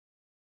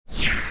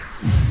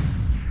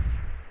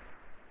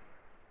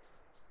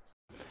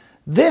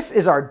This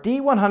is our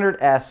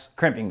D100S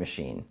crimping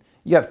machine.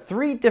 You have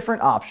three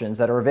different options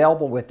that are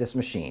available with this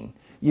machine.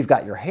 You've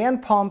got your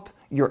hand pump,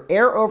 your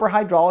air over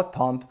hydraulic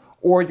pump,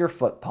 or your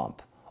foot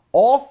pump.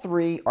 All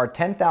three are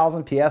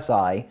 10,000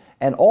 PSI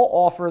and all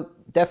offer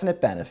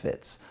definite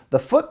benefits. The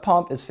foot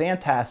pump is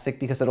fantastic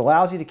because it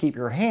allows you to keep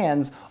your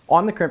hands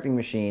on the crimping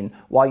machine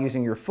while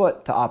using your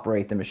foot to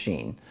operate the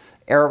machine.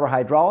 Air over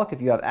hydraulic,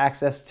 if you have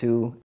access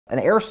to an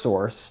air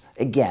source,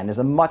 again, is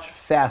a much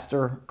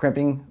faster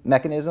crimping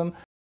mechanism.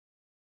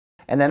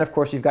 And then of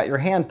course you've got your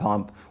hand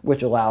pump,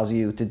 which allows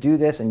you to do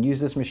this and use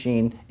this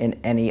machine in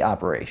any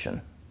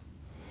operation.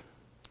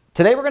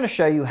 Today we're going to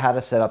show you how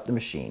to set up the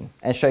machine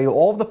and show you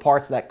all of the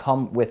parts that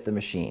come with the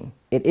machine.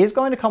 It is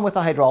going to come with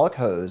a hydraulic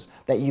hose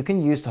that you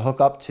can use to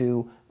hook up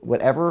to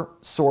whatever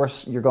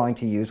source you're going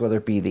to use, whether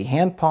it be the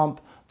hand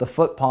pump, the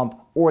foot pump,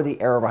 or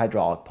the air over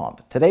hydraulic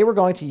pump. Today we're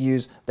going to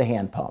use the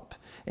hand pump.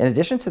 In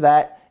addition to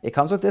that, it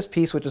comes with this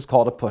piece which is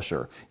called a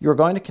pusher. You're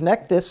going to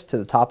connect this to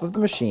the top of the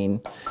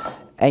machine,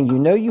 and you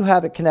know you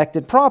have it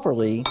connected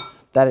properly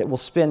that it will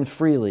spin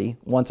freely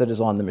once it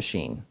is on the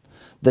machine.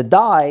 The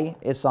die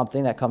is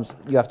something that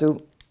you have to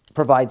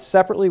provide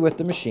separately with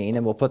the machine,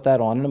 and we'll put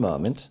that on in a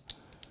moment.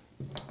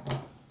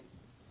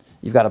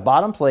 You've got a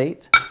bottom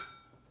plate.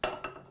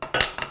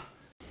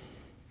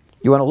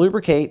 You want to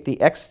lubricate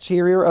the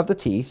exterior of the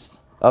teeth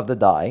of the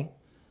die.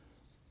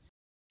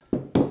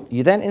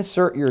 You then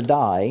insert your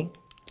die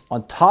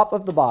on top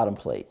of the bottom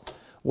plate.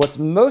 What's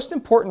most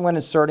important when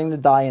inserting the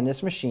die in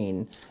this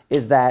machine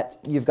is that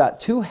you've got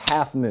two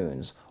half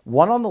moons,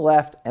 one on the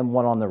left and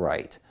one on the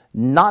right,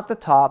 not the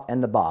top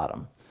and the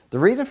bottom. The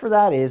reason for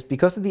that is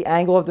because of the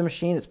angle of the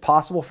machine, it's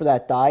possible for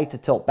that die to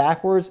tilt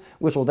backwards,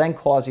 which will then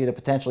cause you to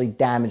potentially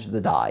damage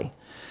the die.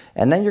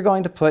 And then you're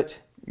going to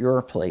put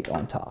your plate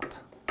on top.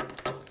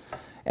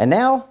 And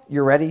now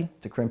you're ready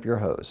to crimp your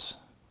hose.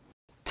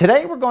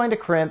 Today we're going to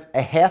crimp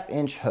a 1/2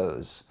 inch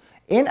hose.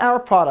 In our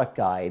product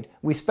guide,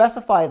 we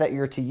specify that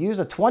you're to use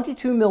a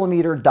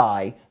 22mm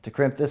die to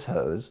crimp this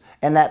hose,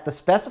 and that the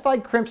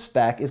specified crimp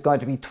spec is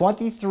going to be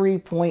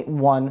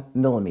 23.1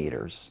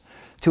 millimeters.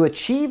 To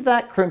achieve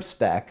that crimp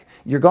spec,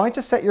 you're going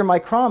to set your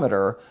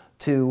micrometer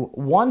to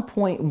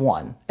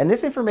 1.1, and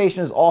this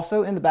information is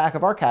also in the back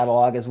of our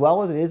catalog as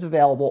well as it is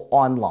available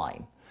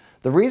online.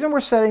 The reason we're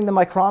setting the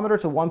micrometer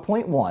to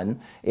 1.1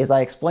 is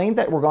I explained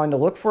that we're going to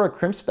look for a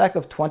crimp spec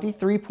of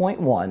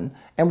 23.1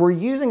 and we're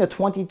using a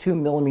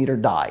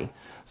 22mm die.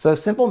 So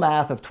simple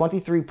math of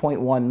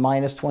 23.1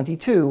 minus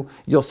 22,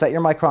 you'll set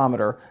your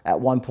micrometer at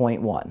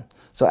 1.1.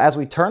 So as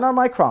we turn our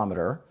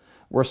micrometer,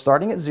 we're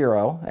starting at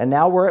 0 and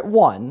now we're at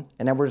 1,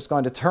 and then we're just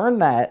going to turn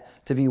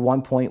that to be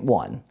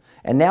 1.1.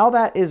 And now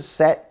that is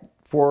set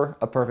for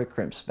a perfect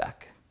crimp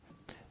spec.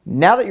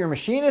 Now that your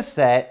machine is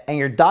set and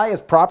your die is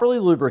properly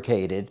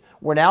lubricated,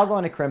 we're now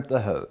going to crimp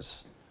the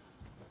hose.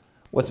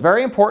 What's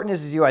very important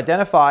is you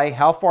identify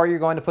how far you're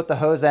going to put the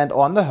hose end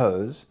on the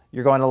hose.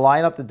 You're going to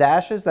line up the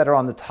dashes that are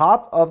on the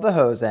top of the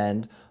hose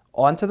end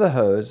onto the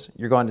hose.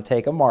 You're going to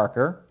take a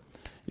marker.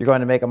 You're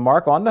going to make a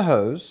mark on the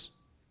hose.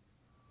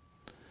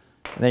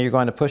 And then you're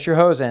going to push your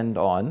hose end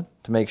on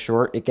to make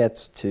sure it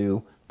gets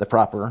to the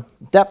proper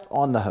depth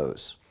on the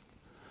hose.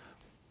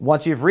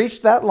 Once you've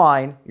reached that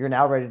line, you're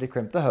now ready to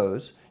crimp the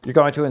hose. You're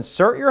going to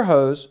insert your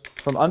hose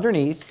from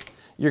underneath.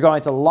 You're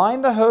going to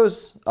line the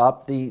hose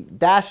up. The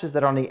dashes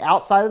that are on the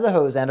outside of the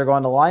hose end are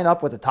going to line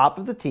up with the top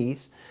of the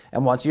teeth.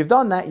 And once you've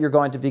done that, you're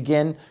going to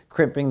begin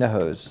crimping the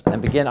hose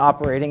and begin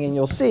operating. And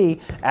you'll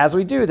see, as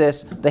we do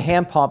this, the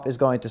hand pump is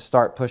going to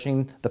start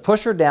pushing the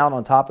pusher down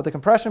on top of the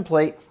compression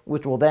plate,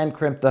 which will then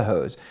crimp the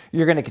hose.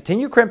 You're going to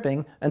continue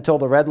crimping until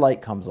the red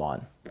light comes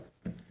on.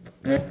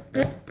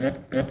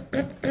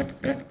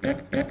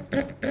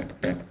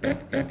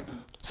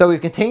 So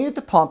we've continued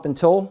to pump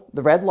until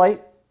the red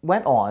light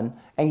went on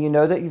and you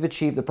know that you've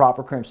achieved the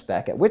proper crimp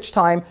spec, at which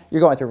time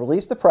you're going to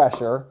release the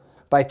pressure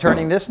by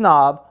turning this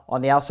knob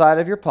on the outside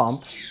of your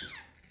pump.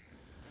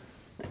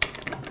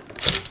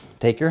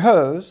 Take your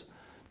hose.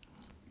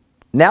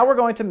 Now we're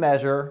going to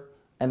measure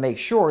and make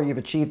sure you've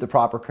achieved the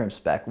proper crimp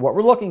spec. What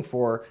we're looking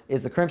for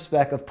is the crimp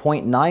spec of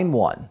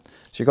 0.91.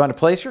 So you're going to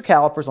place your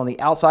calipers on the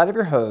outside of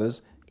your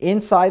hose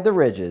inside the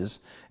ridges,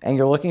 and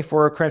you're looking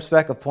for a crimp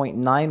spec of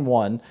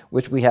 0.91,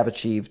 which we have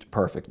achieved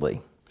perfectly.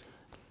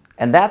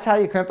 And that's how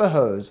you crimp a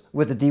hose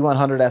with the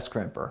D100S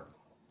crimper.